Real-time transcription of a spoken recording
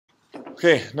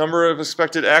Okay, number of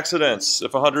expected accidents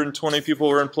if 120 people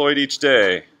were employed each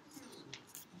day.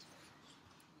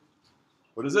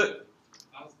 What is it?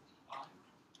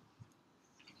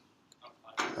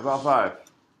 About 5.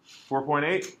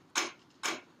 4.8?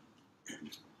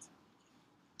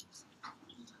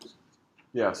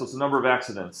 Yeah, so it's the number of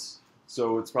accidents.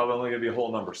 So it's probably only going to be a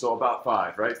whole number. So about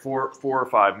 5, right? 4 or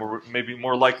 5, maybe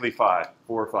more likely 5,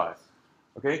 4 or 5.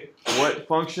 Okay, what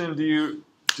function do you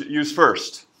use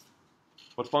first?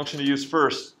 What function do you use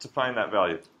first to find that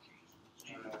value?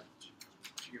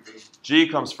 G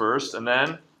comes first, and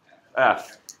then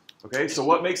F. Okay, so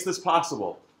what makes this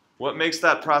possible? What makes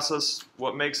that process,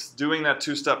 what makes doing that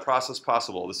two-step process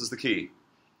possible? This is the key.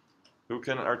 Who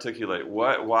can articulate?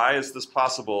 Why is this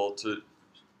possible to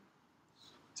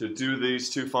do these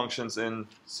two functions in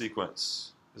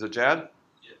sequence? Is it Jad?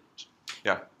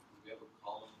 Yeah. We have a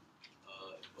column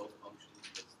in both functions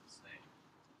that's the same.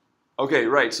 Okay,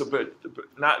 right. So, but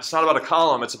it's not about a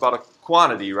column. It's about a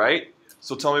quantity, right? Yeah.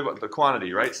 So tell me about the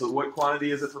quantity, right? So what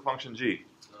quantity is it for function G?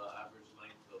 The average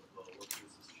length of workers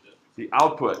is shift. The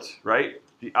output, right?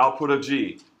 The output of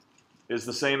G is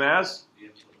the same as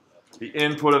the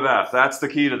input of F. That's the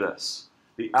key to this.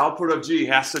 The output of G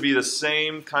has to be the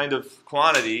same kind of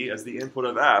quantity as the input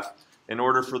of F in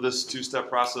order for this two-step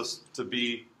process to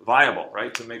be viable,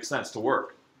 right? To make sense, to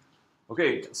work.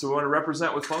 Okay, so we want to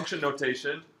represent with function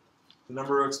notation the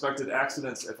number of expected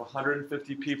accidents if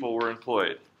 150 people were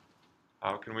employed.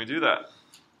 How can we do that?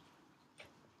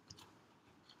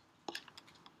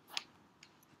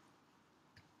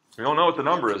 We don't know what the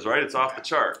number is, right? It's off the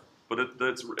chart. But it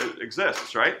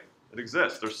exists, right? It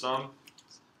exists. There's some,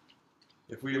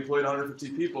 if we employed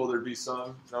 150 people, there'd be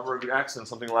some number of accidents,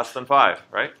 something less than 5,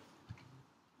 right?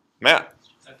 Matt?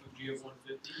 F of G of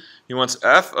 150? He wants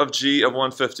F of G of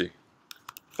 150.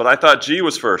 But I thought G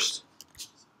was first.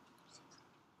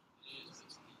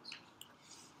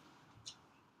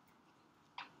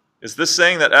 Is this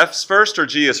saying that F's first or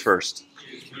G is first?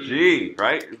 G,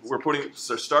 right?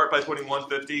 So start by putting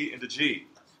 150 into G.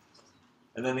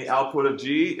 And then the output of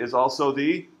G is also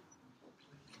the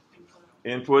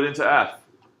input into F.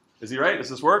 Is he right? Does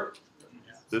this work?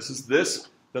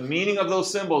 The meaning of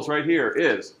those symbols right here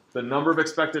is the number of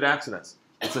expected accidents.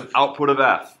 It's an output of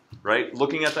F, right?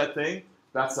 Looking at that thing,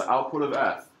 that's the output of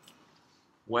F.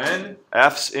 When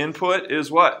F's input is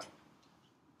what?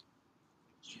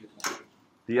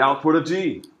 The output of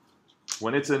G.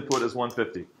 When its input is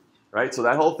 150, right? So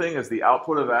that whole thing is the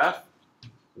output of F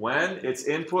when its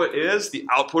input is the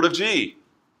output of G.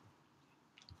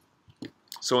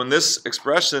 So in this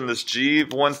expression, this G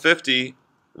of 150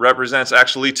 represents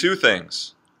actually two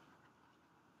things.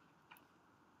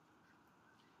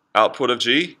 Output of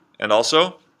G and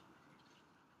also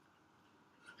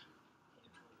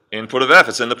input of F.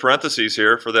 It's in the parentheses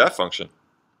here for the F function.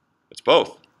 It's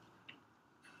both.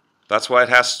 That's why it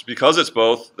has, because it's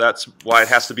both, that's why it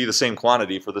has to be the same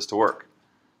quantity for this to work.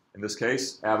 In this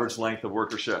case, average length of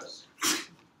worker shifts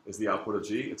is the output of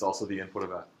G. It's also the input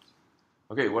of F.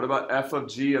 Okay, what about F of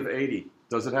G of 80?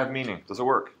 Does it have meaning? Does it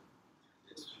work?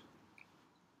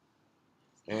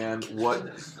 And what?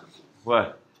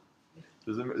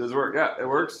 Does it work? Yeah, it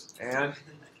works. And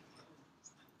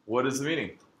what is the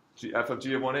meaning? F of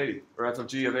G of 180, or F of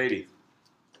G of 80?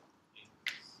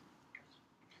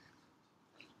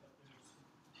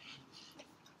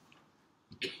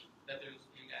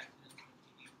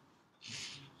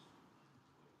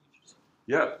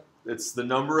 Yeah, it's the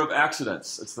number of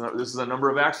accidents. This is the number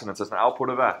of accidents. It's an output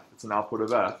of F. It's an output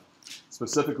of F,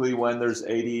 specifically when there's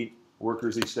 80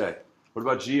 workers each day. What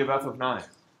about G of F of 9?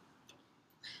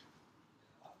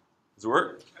 Does it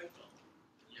work?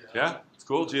 Yeah, it's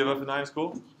cool. G of F of 9 is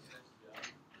cool.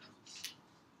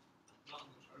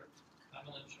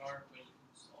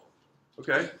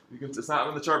 Okay, it's not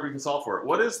on the chart, but you can solve for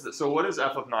it. So what is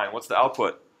F of 9? What's the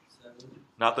output? 7.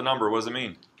 Not the number. What does it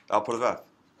mean? The output of F.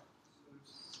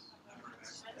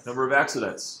 Number of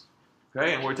accidents.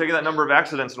 Okay, and we're taking that number of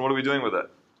accidents, and what are we doing with it?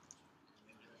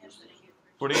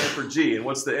 Putting it for G. And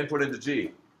what's the input into G?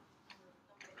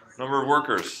 Number of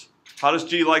workers. How does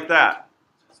G like that?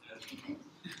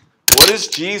 What is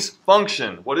G's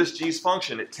function? What is G's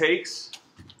function? It takes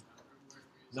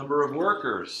number of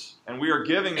workers, and we are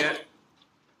giving it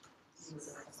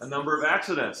a number of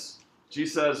accidents. G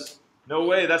says, no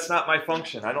way, that's not my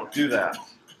function. I don't do that.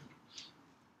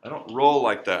 I don't roll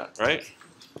like that, right?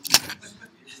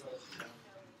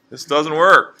 This doesn't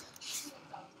work.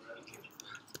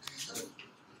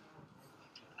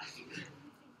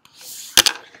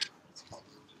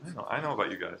 I know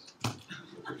about you guys.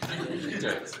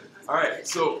 Okay. All right.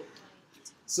 So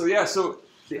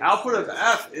The output of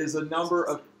F is a number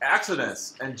of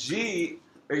accidents, and G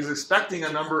is expecting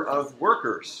a number of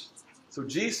workers. So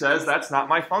G says, that's not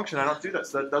my function. I don't do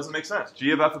this. That doesn't make sense.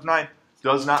 G of F of 9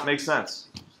 does not make sense.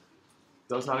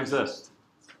 Does not exist.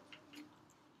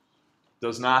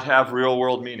 Does not have real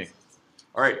world meaning.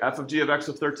 All right, F of G of X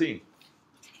of 13.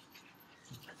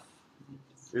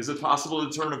 Is it possible to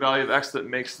determine a value of X that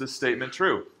makes this statement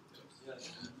true?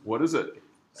 What is it?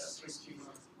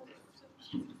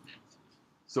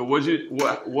 So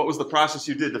what was the process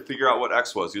you did to figure out what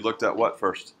X was? You looked at what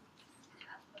first?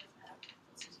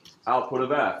 Output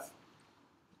of F.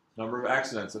 Number of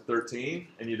accidents at 13,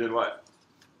 and you did what?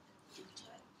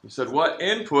 You said what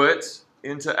input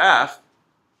into F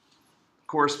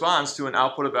corresponds to an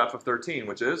output of F of 13,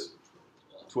 which is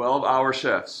 12-hour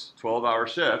shifts. 12-hour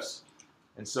shifts.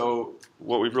 And so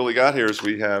what we've really got here is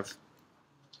we have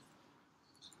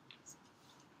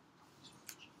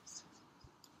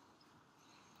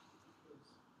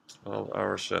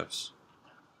hour shifts.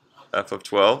 F of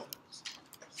 12.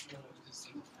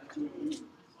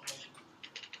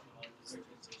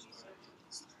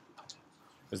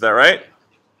 Is that right?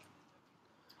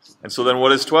 And so then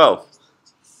what is 12?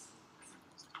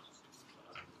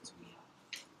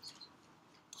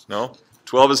 No?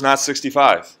 12 is not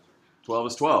 65. 12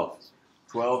 is 12.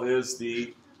 12 is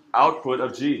the output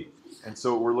of G. And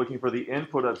so we're looking for the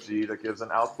input of G that gives an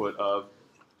output of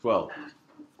 12.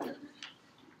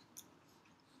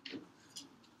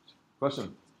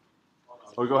 Question?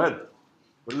 Oh, go ahead.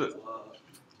 What is it?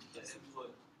 The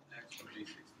input X would be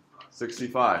 65.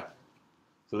 65.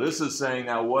 So this is saying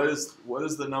now what is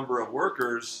the number of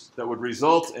workers that would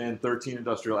result in 13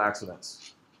 industrial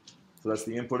accidents? So that's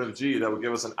the input of G that would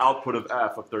give us an output of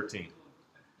F of 13.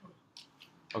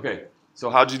 Okay, so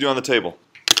how'd you do on the table?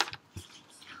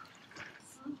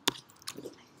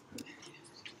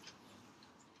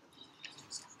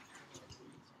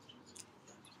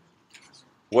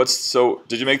 So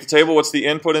did you make the table? What's the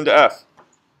input into F?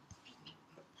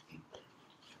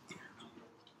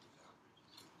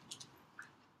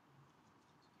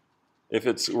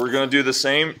 We're going to do the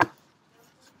same.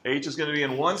 H is going to be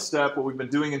in one step, what we've been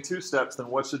doing in 2 steps, then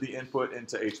what should the input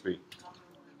into H be?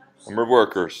 Number of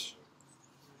workers.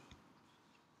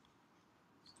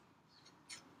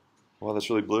 Well, that's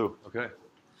really blue. Okay.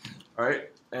 All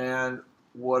right, and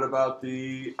what about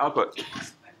the output?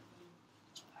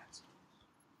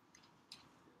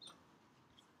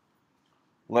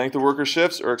 Length of worker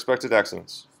shifts or expected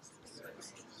accidents?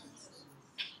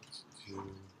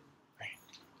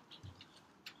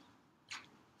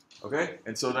 Okay,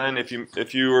 and so then if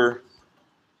you were,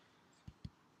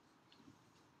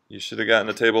 you should have gotten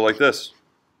a table like this.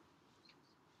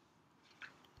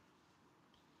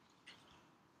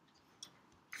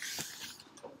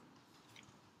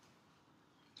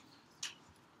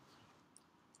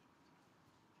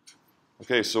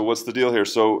 Okay, so what's the deal here?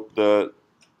 So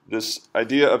this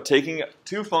idea of taking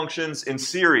 2 functions in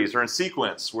series or in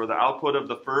sequence, where the output of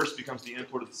the first becomes the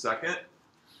input of the second.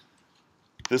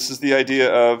 This is the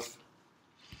idea of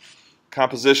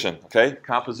composition, okay?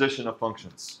 Composition of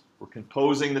functions. We're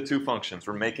composing the 2 functions.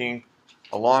 We're making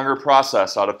a longer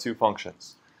process out of 2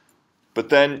 functions. But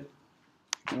then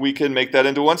we can make that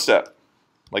into 1 step,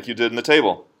 like you did in the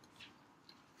table.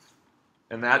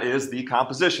 And that is the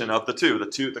composition of the 2.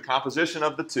 The composition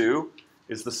of the 2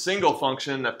 is the single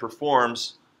function that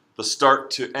performs the start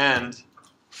to end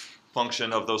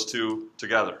function of those 2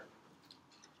 together.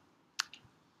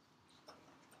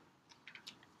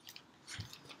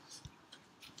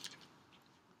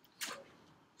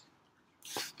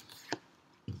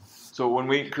 So when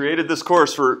we created this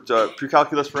course for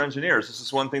pre-calculus for engineers, this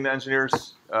is one thing that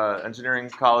engineering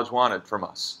college wanted from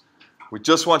us. We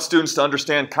just want students to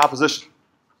understand composition.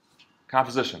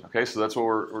 Composition, okay? So that's what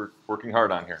we're working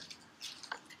hard on here.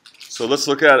 So let's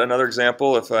look at another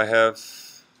example. If I have,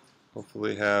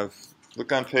 hopefully have,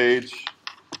 look on page,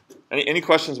 any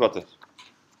questions about this?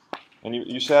 And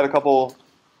you should had a couple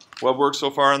web work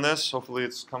so far on this. Hopefully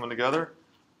it's coming together.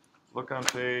 Look on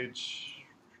page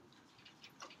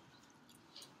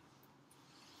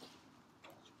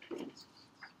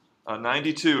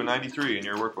 92, 93 in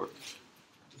your workbook.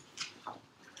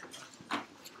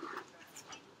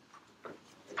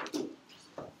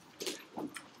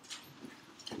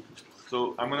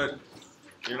 So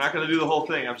you're not going to do the whole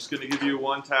thing. I'm just going to give you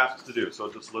 1 task to do. So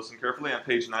just listen carefully. On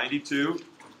page 92,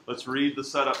 let's read the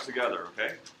setup together,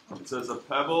 okay? It says a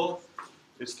pebble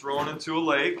is thrown into a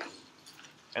lake,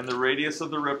 and the radius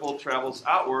of the ripple travels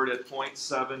outward at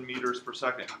 0.7 meters per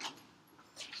second.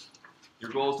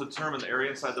 Your goal is to determine the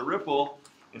area inside the ripple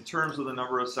in terms of the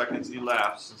number of seconds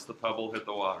elapsed since the pebble hit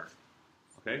the water.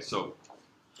 Okay, so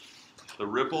The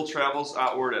ripple travels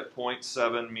outward at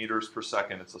 0.7 meters per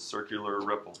second. It's a circular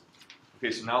ripple.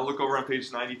 Okay, so now look over on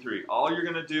page 93. All you're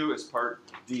going to do is part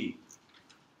D,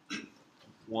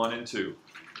 1 and 2,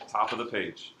 top of the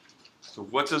page. So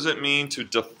what does it mean to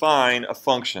define a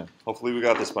function? Hopefully we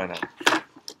got this by now.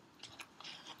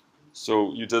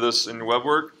 So you did this in your web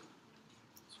work.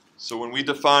 So when we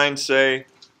define, say,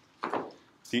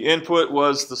 the input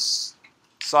was the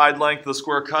side length of the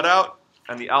square cutout,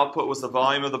 and the output was the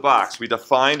volume of the box. We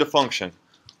defined a function.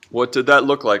 What did that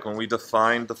look like when we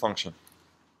defined the function?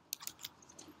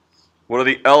 What are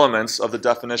the elements of the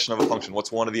definition of a function?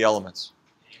 What's one of the elements?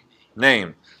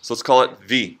 Name. So let's call it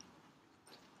V.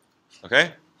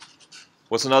 Okay?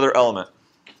 What's another element?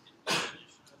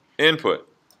 Input.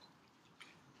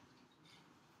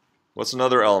 What's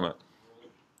another element?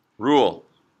 Rule.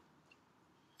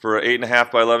 For an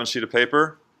 8.5 by 11 sheet of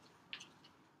paper,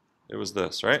 it was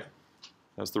this, right?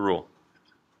 That's the rule.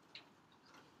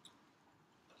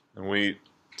 And we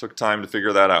took time to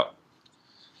figure that out.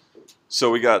 So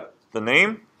we got the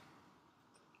name,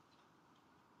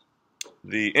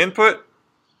 the input,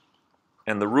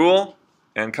 and the rule,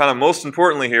 and kind of most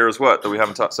importantly here is what that we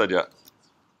haven't said yet?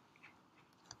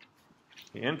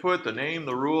 The input, the name,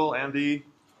 the rule, and the...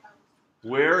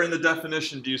 Where in the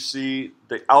definition do you see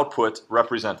the output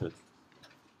represented?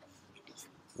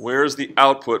 Where's the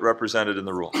output represented in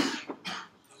the rule?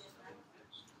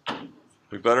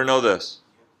 We better know this.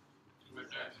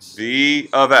 V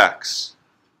of x.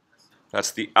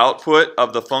 That's the output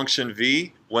of the function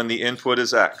v when the input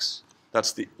is x.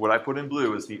 That's what I put in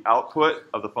blue is the output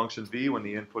of the function v when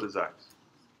the input is x.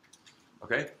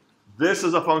 Okay? This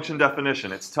is a function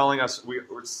definition. It's telling us we're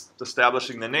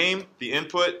establishing the name, the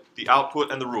input, the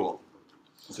output, and the rule.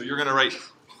 So you're going to write.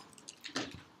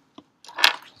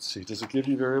 Let's see. Does it give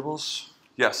you variables?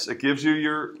 Yes, it gives you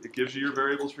your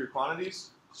variables for your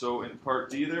quantities. So in part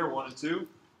D there, 1 and 2,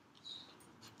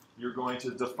 you're going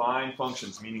to define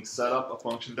functions, meaning set up a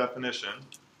function definition.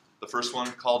 The first one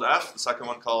called f, the second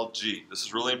one called g. This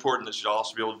is really important that you all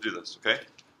should be able to do this. Okay?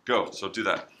 Go. So do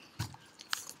that.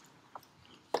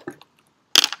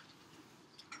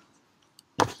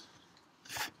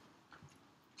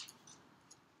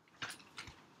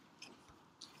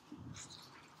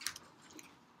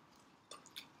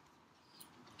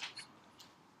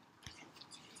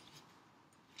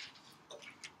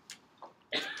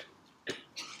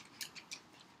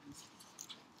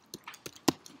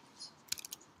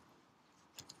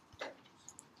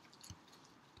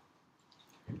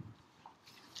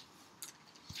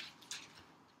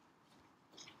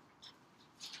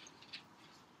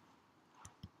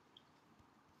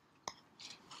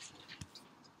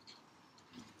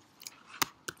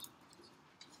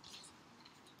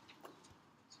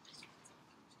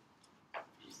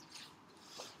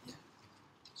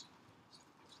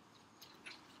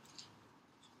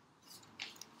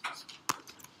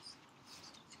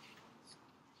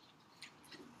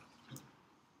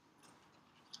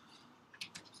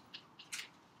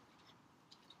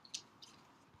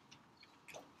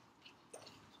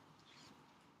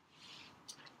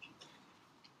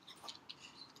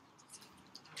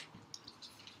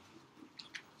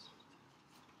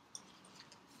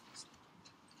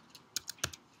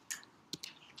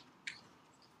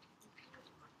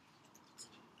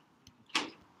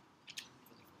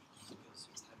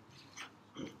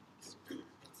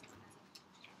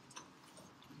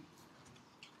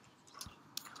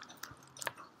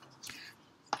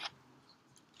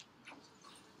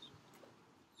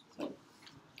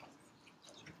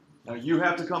 Now you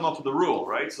have to come up with a rule,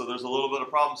 right? So there's a little bit of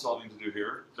problem solving to do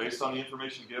here. Based on the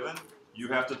information given, you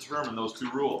have to determine those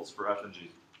two rules for f and g.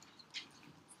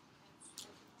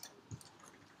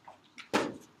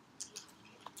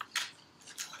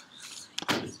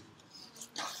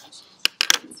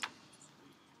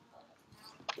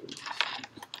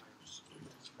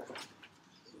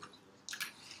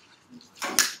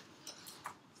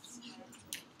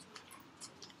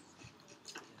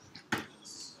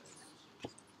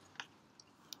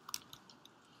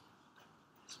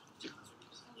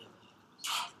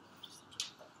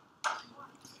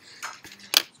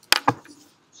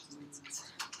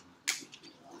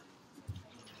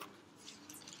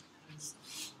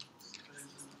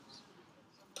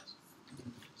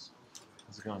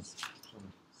 How's it going?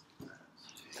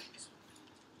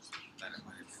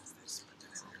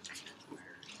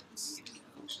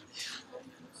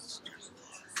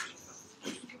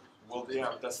 Well,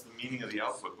 yeah, that's the meaning of the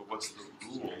output, but what's the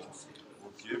rule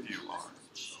will give you R?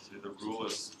 See, the rule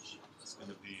is going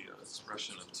to be an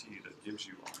expression of T that gives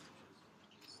you R.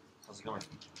 How's it going?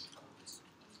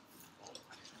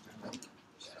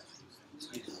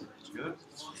 Good?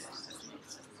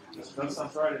 That's on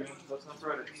Friday, man. That's on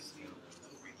Friday.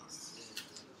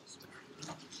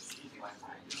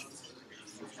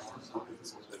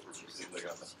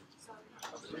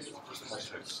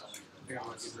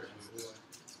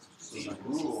 The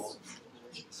rule.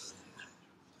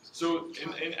 So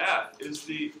in F, is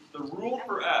the rule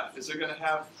for F, is it going to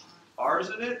have R's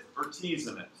in it or T's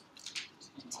in it?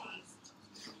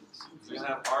 Is it going to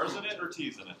have R's in it or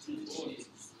T's in it?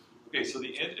 Okay, so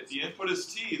if the input is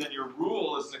T, then your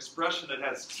rule is an expression that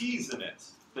has T's in it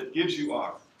that gives you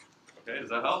R. Okay, does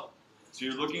that help? So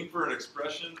you're looking for an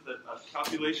expression, a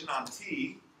calculation on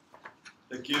T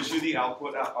that gives you the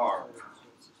output at R.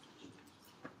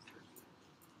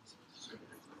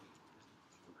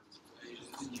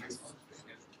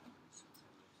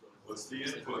 What's the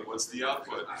input? What's the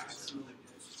output?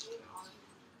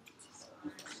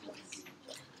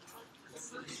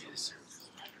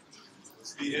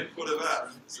 What's the input of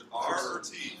F? Is it R or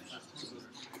T?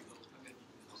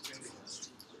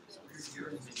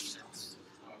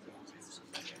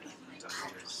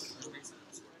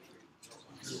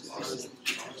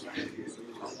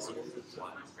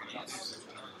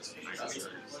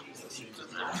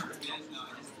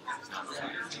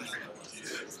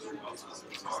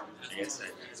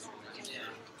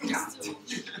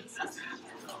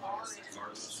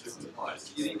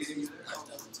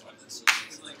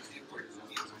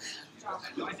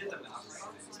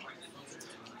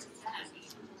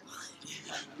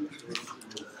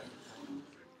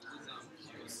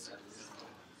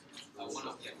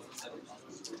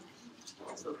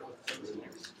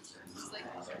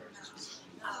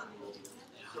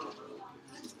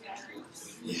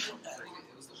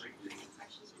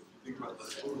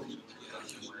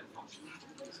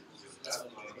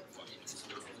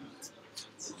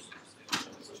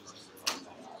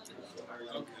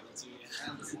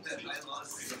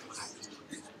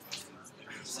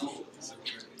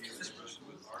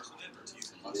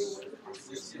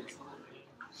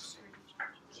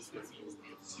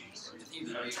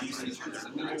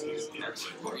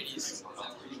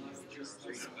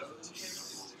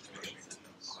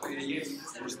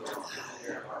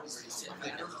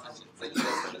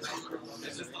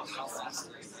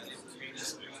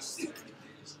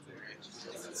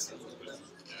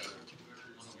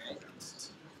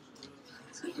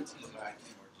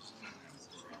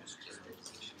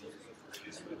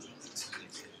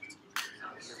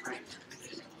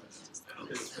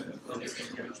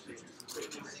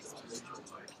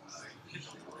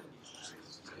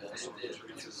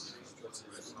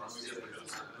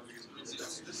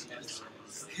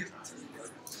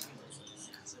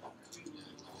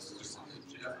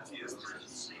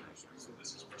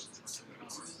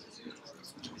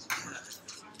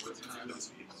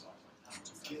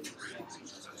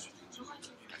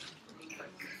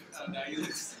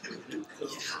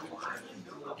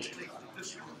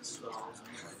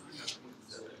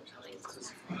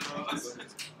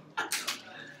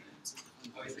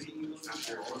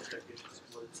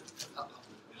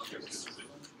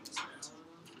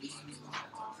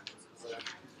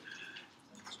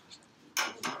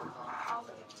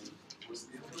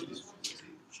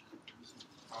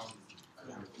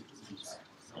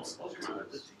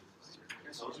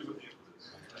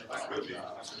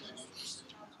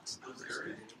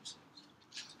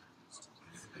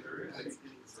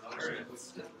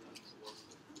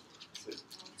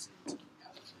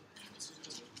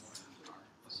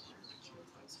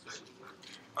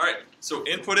 All right, so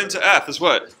input into F is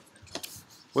what?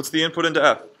 What's the input into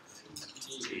F?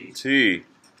 T.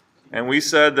 And we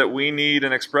said that we need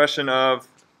an expression of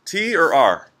T or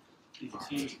R?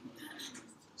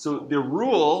 So the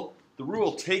rule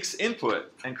takes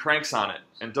input and cranks on it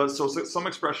and does some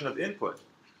expression of input.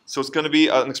 So it's going to be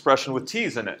an expression with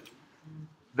T's in it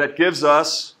that gives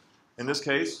us, in this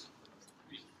case,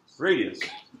 radius,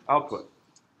 output.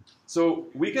 So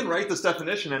we can write this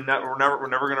definition and we're never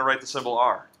going to write the symbol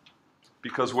R.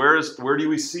 Because where do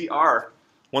we see R?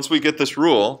 Once we get this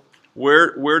rule,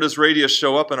 where does radius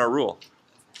show up in our rule?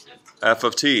 F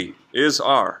of t is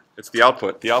R. It's the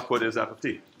output. The output is F of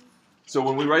t. So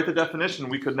when we write the definition,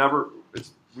 we could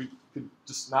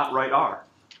just not write R.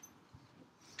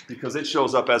 Because it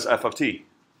shows up as F of t.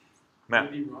 Matt?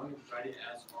 Would it be wrong if write it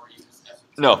as R equals F of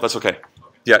t? No, that's okay.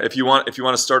 Yeah, if you want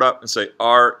to start up and say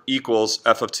R equals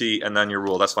F of t and then your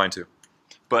rule, that's fine too.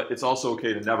 But it's also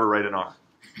okay to never write an R.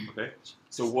 Okay?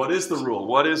 So what is the rule?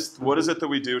 What is it that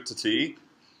we do to t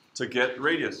to get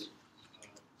radius?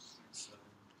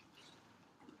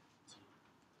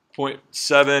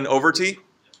 0.7 over t?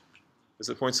 Is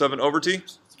it 0.7 over t?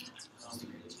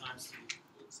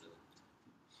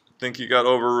 think you got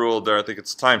overruled there. I think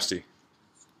it's times t.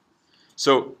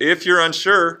 So if you're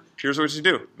unsure, here's what you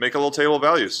do. Make a little table of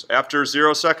values. After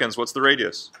 0 seconds, what's the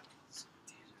radius?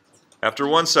 After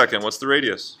 1 second, what's the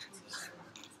radius?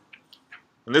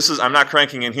 And this is, I'm not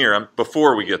cranking in here.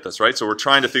 Before we get this, right? So we're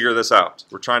trying to figure this out.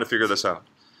 We're trying to figure this out.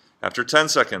 After 10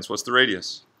 seconds, what's the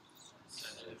radius?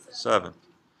 7.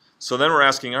 So then we're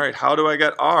asking, all right, how do I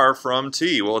get r from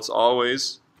t? Well, it's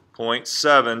always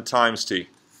 0.7 times t.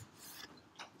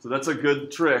 So that's a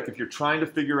good trick. If you're trying to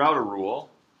figure out a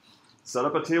rule, set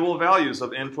up a table of values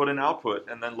of input and output,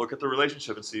 and then look at the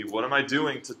relationship and see what am I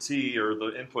doing to t, or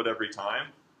the input every time,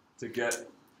 to get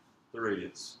the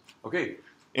radius. Okay,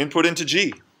 input into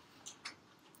g.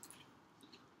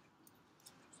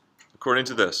 According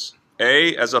to this,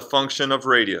 a as a function of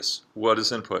radius. What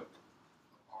is input?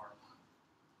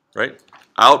 Right?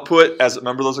 Output as,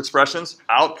 remember those expressions?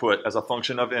 Output as a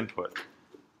function of input.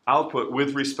 Output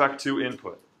with respect to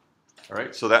input. All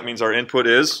right, so that means our input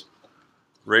is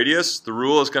radius. The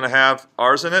rule is going to have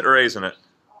r's in it or a's in it?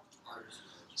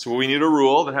 So we need a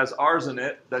rule that has r's in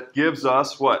it that gives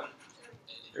us what?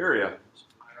 Area.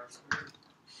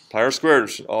 Pi r squared. We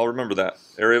should all remember that.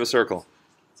 Area of a circle.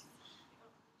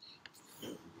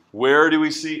 Where do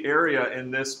we see area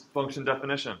in this function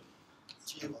definition?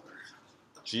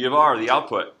 G of r, the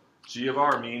output. G of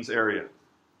r means area.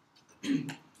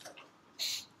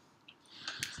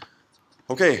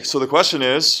 Okay, so the question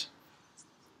is,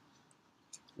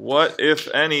 what,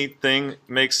 if anything,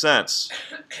 makes sense?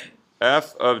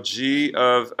 F of g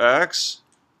of x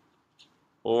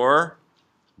or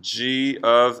g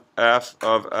of f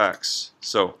of x?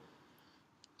 So,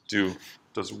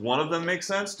 does one of them make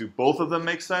sense? Do both of them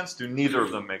make sense? Do neither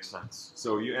of them make sense?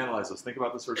 So you analyze this. Think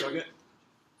about this for a second.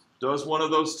 Does one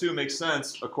of those two make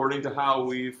sense according to how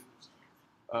we've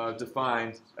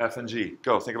defined f and g?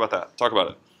 Go, think about that. Talk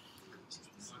about it.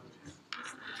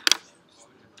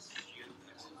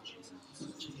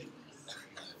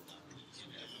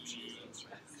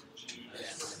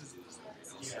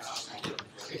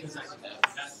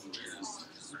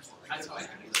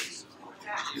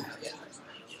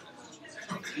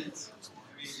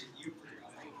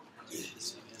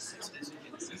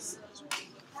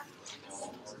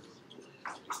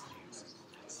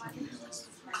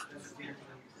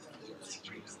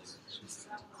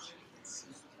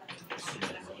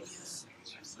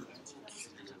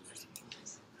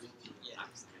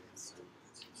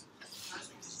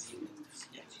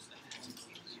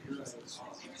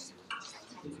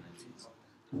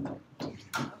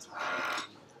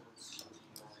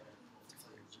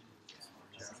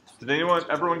 Did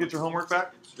everyone get your homework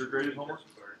back? Your graded homework?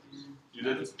 You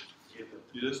didn't?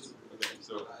 You did? Okay,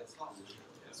 so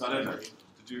it's not in there. Did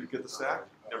you get the stack?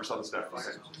 Never saw the stack.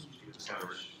 Okay. Just hand it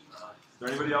over. Is there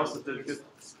anybody else that didn't do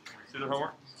their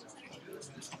homework?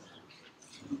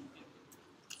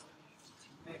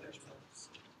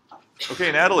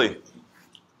 Okay, Natalie.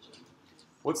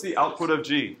 What's the output of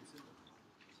G?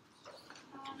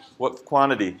 What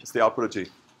quantity is the output of G?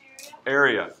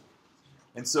 Area.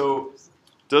 And so,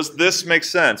 does this make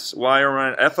sense? Why are we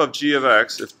on f of g of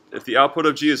x? If the output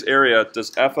of g is area,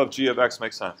 does f of g of x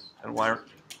make sense? And why?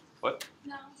 What?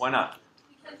 No. Why not?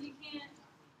 Because you can't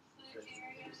put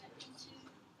area into the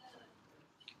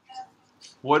f.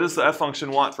 What does the f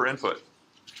function want for input?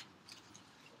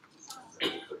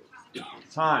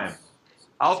 Time.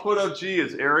 Output of g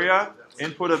is area.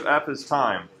 Input of f is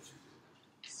time.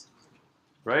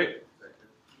 Right?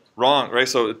 Wrong, right?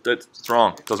 So it's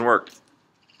wrong. It doesn't work.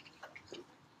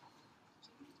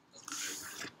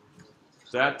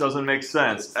 That doesn't make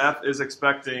sense. F is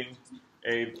expecting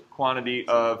a quantity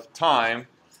of time.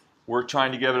 We're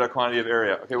trying to give it a quantity of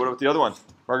area. Okay, what about the other one?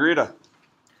 Margarita,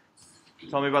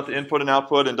 tell me about the input and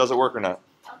output, and does it work or not?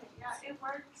 Okay, yeah, it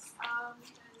works because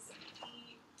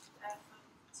the f of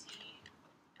t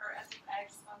or f of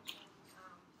x function,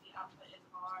 the output is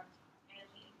r, and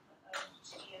the input of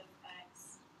g of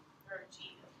x or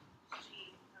g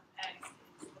of x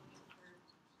is looking for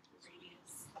the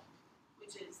radius,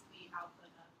 which is the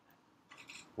output of f.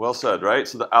 Well said, right?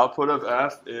 So the output of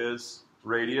f is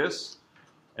radius,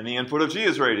 and the input of g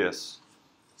is radius.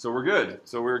 So we're good.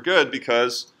 So we're good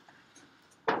because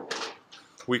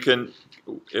we can,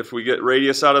 if we get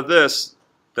radius out of this,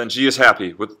 then g is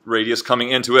happy with radius coming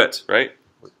into it, right?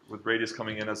 With radius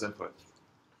coming in as input.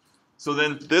 So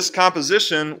then this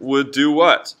composition would do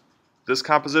what? This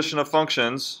composition of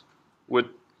functions would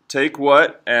take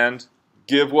what and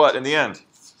give what in the end?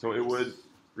 So it would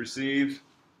receive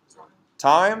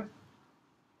time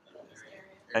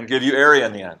and give you area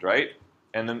in the end, right?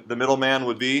 And then the middleman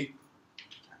would be?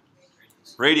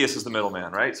 Radius is the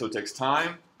middleman, right? So it takes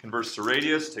time, converts to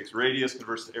radius, takes radius,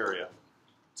 converts to area.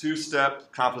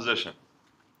 Two-step composition.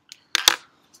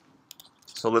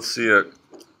 So let's see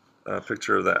a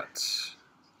picture of that.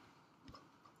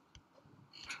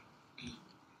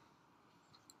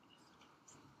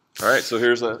 All right, so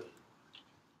here's a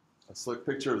slick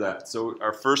picture of that. So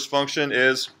our first function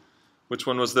is, which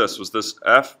one was this? Was this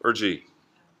f or g?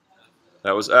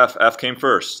 That was f. F came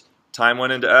first. Time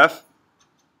went into f.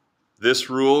 This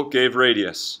rule gave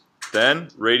radius. Then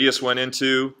radius went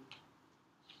into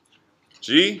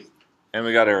g, and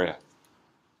we got area.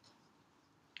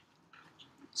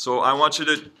 So I want you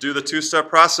to do the two-step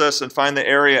process and find the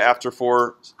area after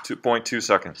 4.2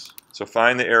 seconds. So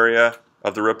find the area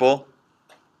of the ripple.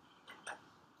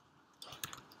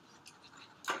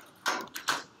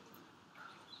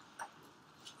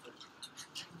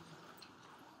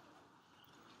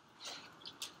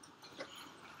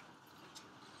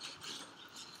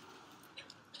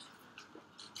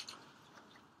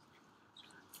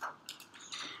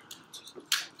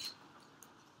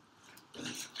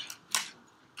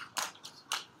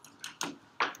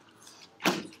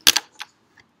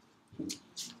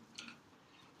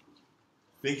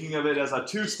 Thinking of it as a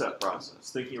two-step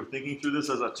process. Thinking through this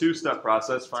as a two-step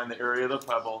process, find the area of the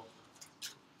pebble.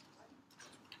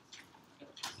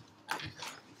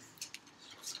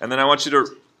 And then I want you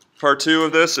to, part two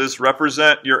of this is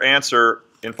represent your answer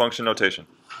in function notation.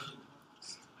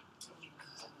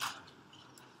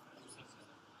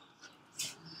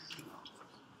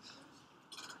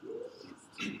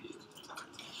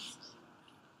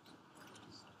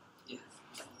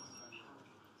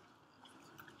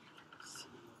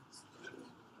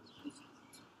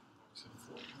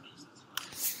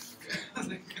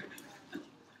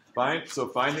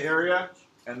 Find the area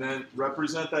and then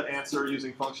represent that answer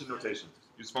using function notation.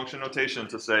 Use function notation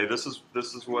to say this is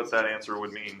what that answer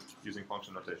would mean using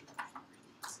function notation.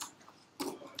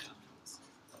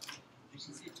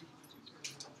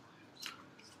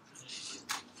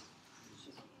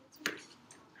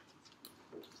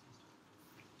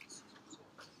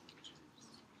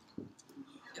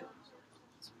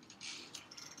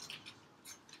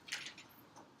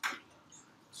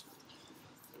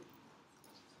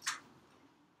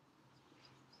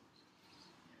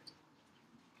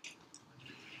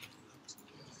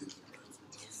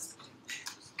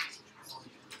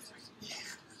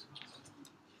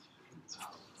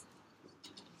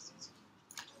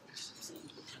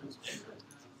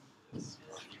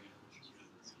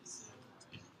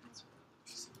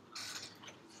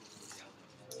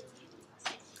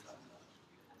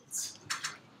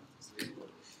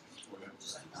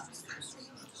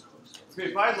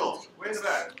 Okay, Faisal, way in the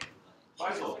back.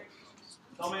 Faisal,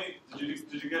 tell me,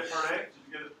 did you get part A? Did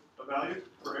you get a value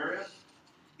for area?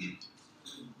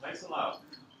 Nice and loud.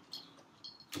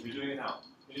 You're doing it now.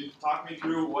 Can you talk me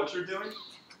through what you're doing?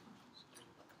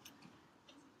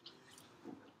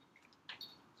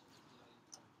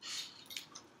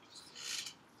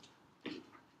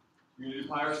 You're going to do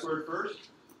pi r squared first?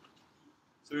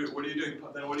 So what are you doing?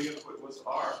 Then what are you going to put? What's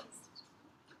r?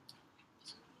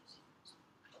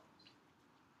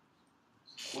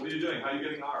 What are you doing? How are you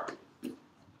getting r?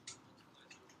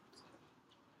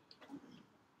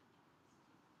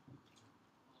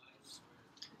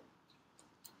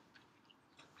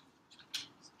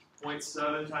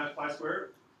 .7 times pi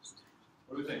squared?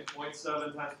 What do we think?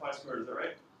 0.7 times pi squared, is that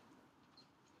right?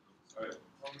 All right.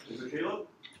 Is it Caleb?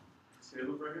 Is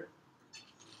Caleb right here?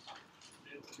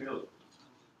 Caleb.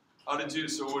 What did you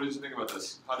think about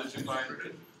this? How did you find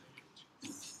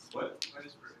what?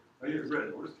 Oh, you're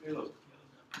Britain. Where's Caleb?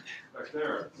 Back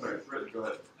there. Sorry, Britain, go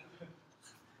ahead.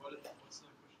 What's the question?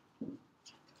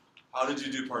 How did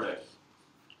you do part A?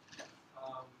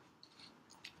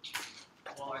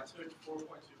 Well, I took 4.2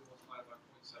 multiplied by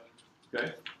 0.7. Okay.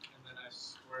 And then I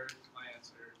squared my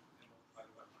answer and multiplied it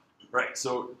by 5. Right,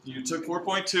 so you took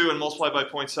 4.2 and multiplied by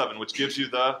 0.7, which gives you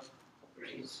the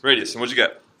radius. And what'd you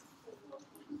get?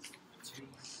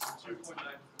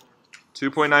 2.94.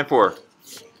 2.94.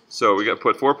 So we got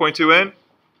put 4.2 in?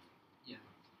 Yeah.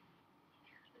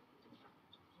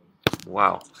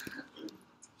 Wow.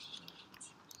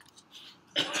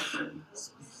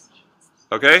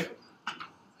 Okay.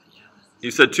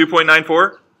 You said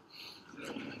 2.94?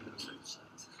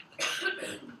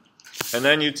 And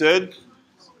then you did?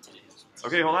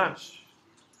 Okay, hold on.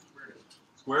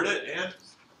 Squared it and?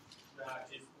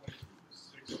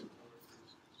 8.6.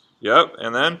 Yep,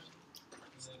 and then? And then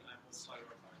I multiplied it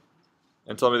by 5.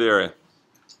 And tell me the area.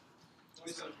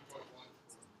 27.1.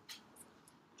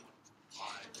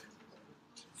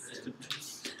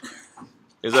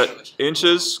 Is that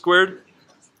inches squared?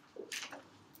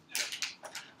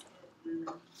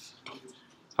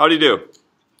 How do you do?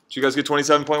 Did you guys get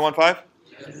 27.15?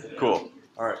 Cool.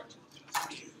 All right.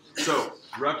 So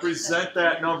represent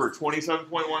that number,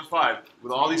 27.15,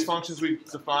 with all these functions we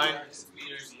defined.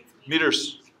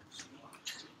 Meters.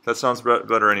 That sounds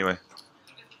better anyway.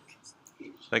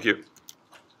 Thank you.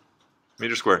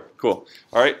 Meter squared. Cool.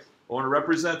 All right. I want to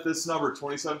represent this number,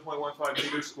 27.15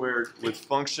 meters squared, with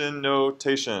function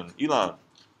notation. Elon,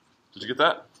 did you get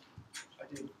that? I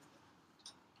did.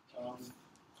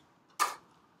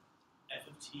 F of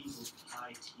t equals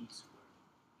pi t squared.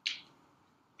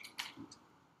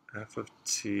 F of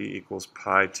t equals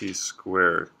pi t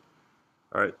squared.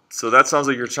 All right. So that sounds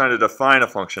like you're trying to define a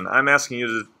function. I'm asking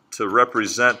you to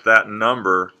represent that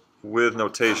number with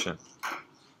notation.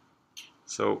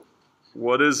 So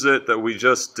what is it that we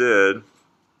just did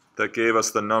that gave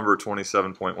us the number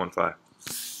 27.15?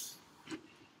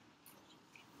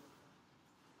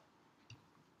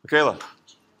 Michaela.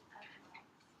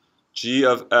 G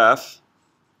of f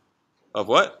of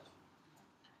what?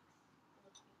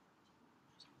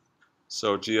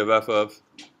 So G of f of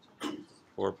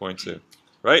 4.2,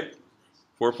 right?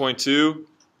 4.2,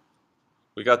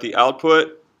 we got the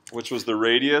output, which was the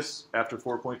radius after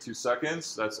 4.2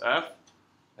 seconds, that's f.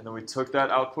 And then we took that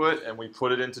output and we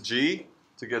put it into G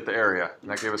to get the area,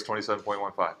 and that gave us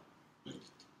 27.15.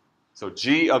 So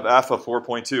G of f of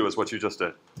 4.2 is what you just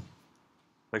did.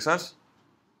 Make sense?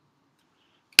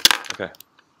 Okay.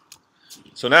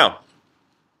 So now,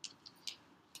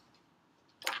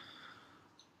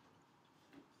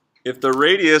 if the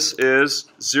radius is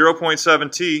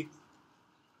 0.7 t,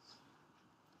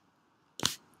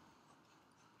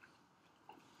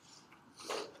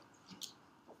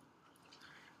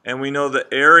 and we know the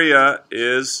area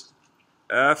is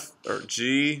f or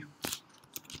G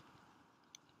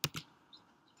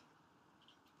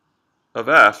of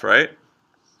f, right?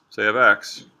 Say of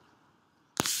x,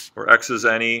 where x is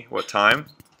any, what, time?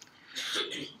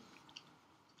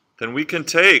 Then we can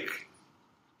take,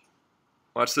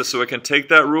 watch this, so we can take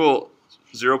that rule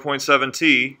 0.7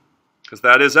 t, because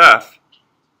that is f,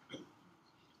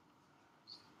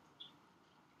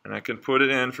 and I can put it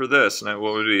in for this, and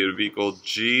what would it be? It would be equal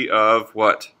G of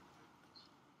what?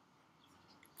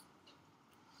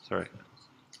 Sorry,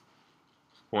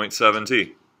 0.7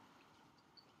 t.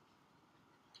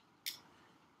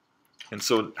 And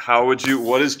so how would you,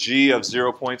 what is G of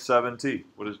 0.7 t?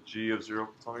 What is G of 0,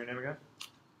 tell me your name again?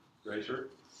 Gray shirt?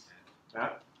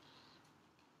 Matt?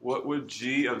 What would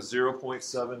G of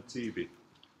 0.7 t be?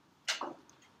 So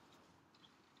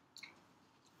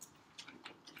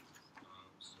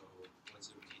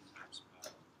 117 times pi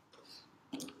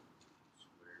squared times pi.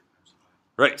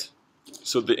 Right.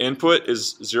 So the input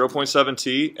is 0.7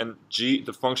 t, and G,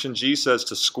 the function G says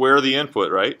to square the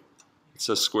input, right? It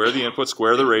says square the input,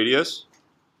 square the radius,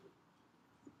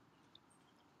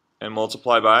 and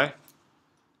multiply by.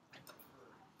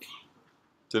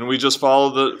 Didn't we just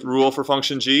follow the rule for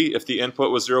function G if the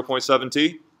input was 0.7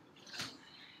 t?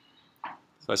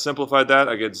 If I simplified that,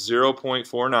 I get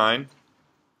 0.49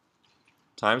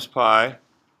 times pi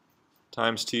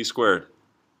times t squared.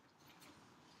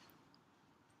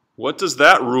 What does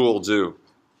that rule do?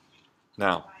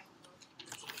 Now,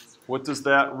 what does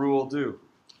that rule do?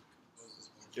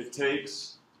 It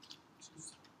takes,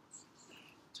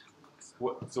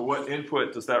 so what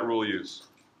input does that rule use?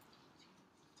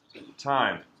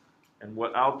 Time. And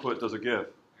what output does it give?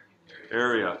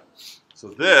 Area. So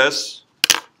this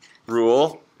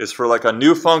rule is for like a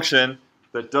new function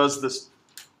that does this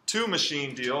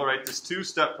two-machine deal, right? This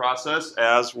two-step process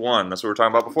as one. That's what we were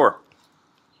talking about before.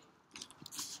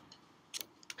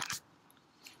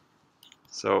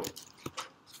 So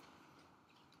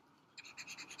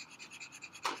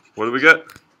what do we get?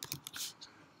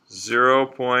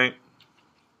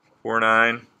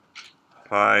 0.49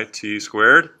 pi t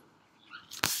squared.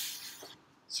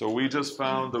 So we just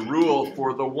found the rule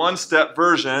for the one-step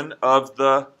version of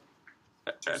the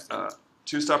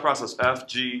two-step process,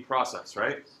 FG process,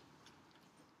 right?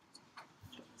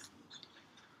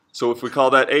 So if we call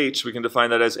that h, we can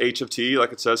define that as h of t,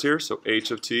 like it says here. So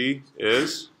h of t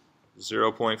is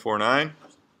 0.49.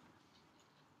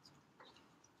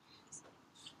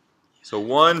 So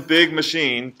one big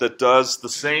machine that does the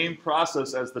same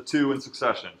process as the two in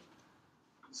succession.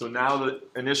 So now the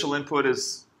initial input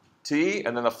is t,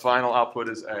 and then the final output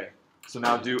is a. So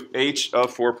now do h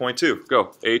of 4.2.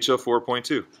 Go, h of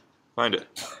 4.2. Find it.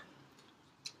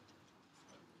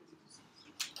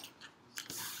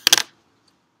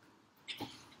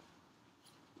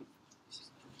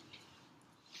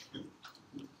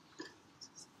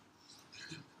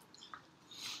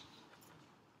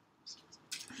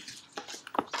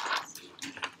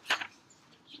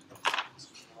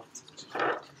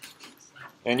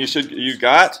 And you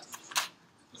got?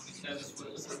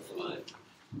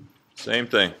 Same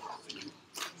thing.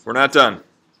 We're not done.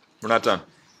 We're not done.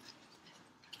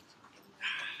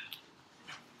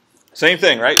 Same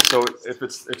thing, right? So if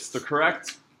it's the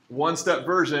correct one-step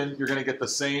version, you're going to get the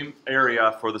same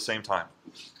area for the same time.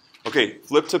 Okay,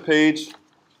 flip to page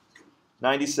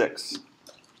 96.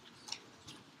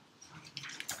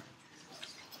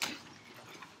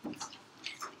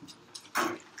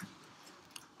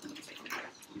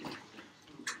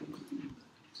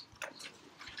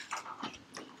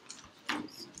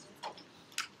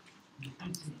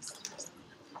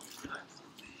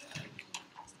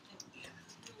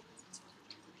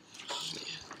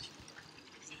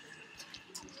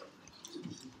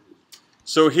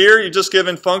 So here you're just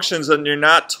given functions and you're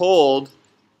not told.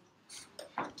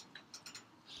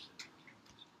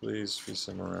 Please be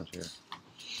somewhere around here.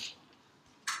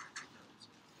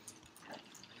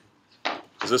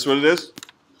 Is this what it is?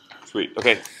 Sweet.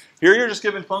 Okay. Here you're just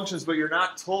given functions, but you're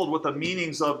not told what the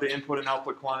meanings of the input and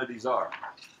output quantities are.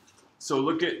 So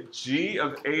look at g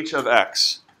of h of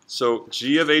x. So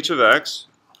g of h of x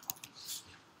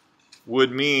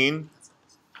would mean,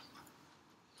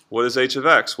 what is h of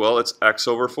x? Well, it's x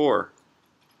over 4,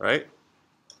 right?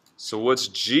 So what's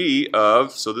g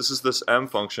of, so this is this m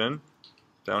function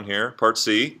down here, part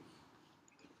C.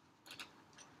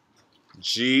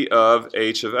 G of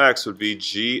h of x would be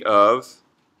g of,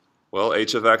 well,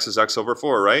 h of x is x over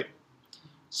 4, right?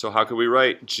 So how could we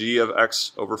write g of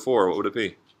x over 4? What would it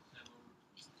be?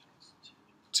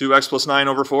 2x plus 9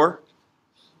 over 4?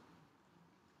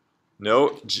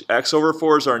 No, x over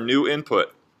 4 is our new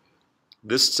input.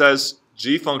 This says,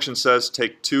 g function says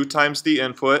take 2 times the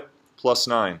input plus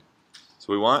 9.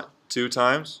 So we want 2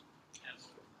 times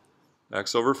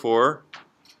x over 4.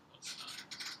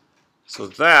 So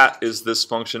that is this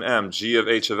function m, g of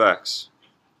h of x.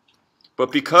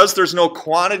 But because there's no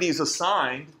quantities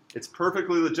assigned, it's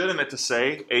perfectly legitimate to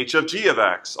say h of g of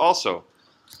x also.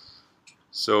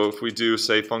 So if we do,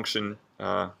 say, function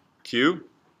q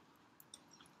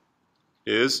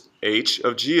is h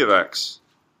of g of x,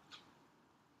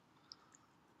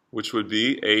 which would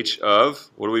be h of,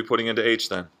 what are we putting into h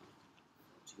then?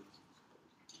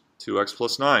 2x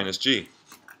plus 9 is g.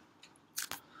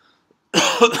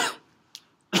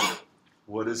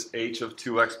 What is h of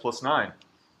 2x plus 9?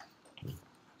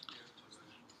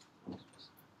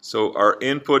 So our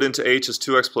input into h is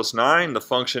 2x plus 9. The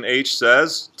function h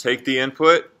says take the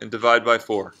input and divide by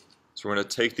 4. So we're going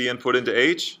to take the input into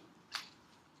h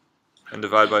and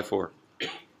divide by 4.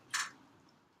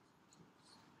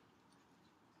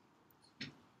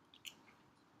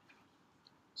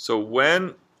 So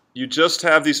when you just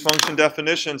have these function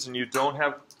definitions and you don't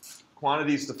have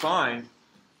quantities defined,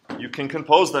 you can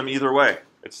compose them either way.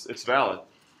 It's valid.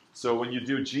 So when you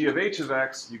do g of h of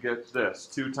x, you get this,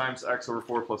 2 times x over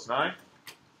 4 plus 9.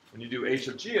 When you do h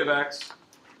of g of x,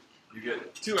 you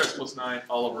get 2x plus 9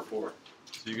 all over 4.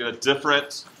 So you get a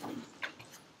different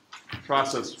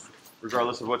process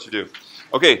regardless of what you do.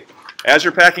 Okay, as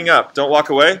you're packing up, don't walk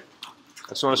away. I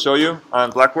just want to show you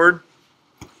on Blackboard.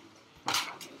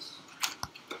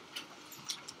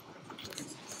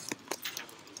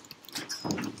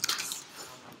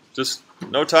 Just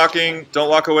no talking, don't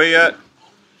walk away yet.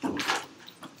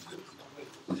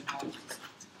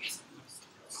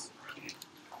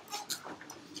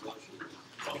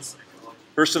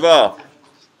 First of all,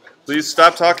 please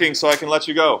stop talking so I can let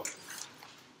you go.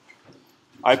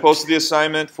 I posted the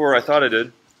assignment for, I thought I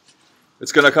did.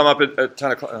 It's going to come up at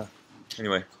 10 o'clock.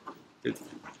 Anyway,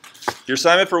 your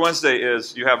assignment for Wednesday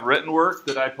is you have written work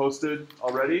that I posted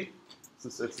already.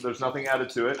 There's nothing added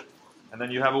to it. And then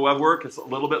you have a web work. It's a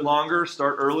little bit longer.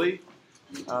 Start early.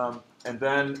 And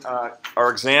then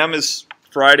our exam is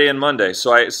Friday and Monday.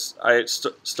 So I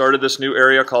started this new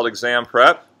area called Exam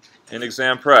Prep. In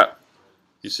Exam Prep,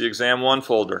 you see Exam 1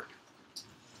 folder.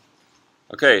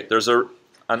 Okay, there's an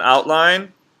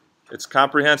outline. It's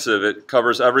comprehensive. It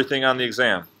covers everything on the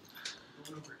exam.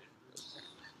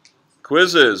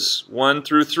 Quizzes 1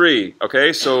 through 3.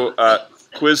 Okay, so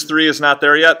quiz 3 is not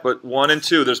there yet, but 1 and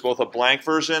 2, there's both a blank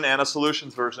version and a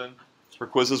solutions version for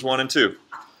quizzes 1 and 2.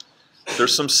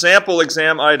 There's some sample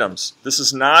exam items. This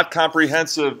is not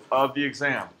comprehensive of the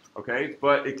exam, okay,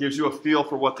 but it gives you a feel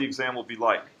for what the exam will be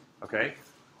like, okay?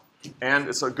 And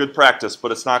it's a good practice,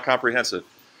 but it's not comprehensive.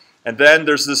 And then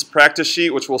there's this practice sheet,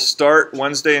 which will start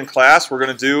Wednesday in class. We're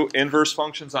going to do inverse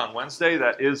functions on Wednesday.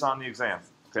 That is on the exam,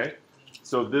 okay?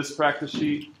 So this practice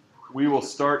sheet, we will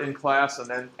start in class, and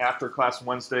then after class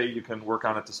Wednesday, you can work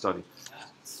on it to study.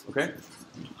 Okay?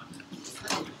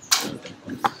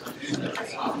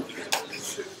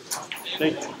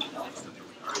 Thank you.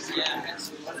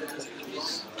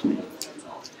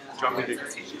 you want me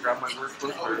to grab my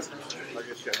workbook? Or I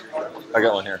guess you have your I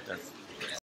got one here. Yeah.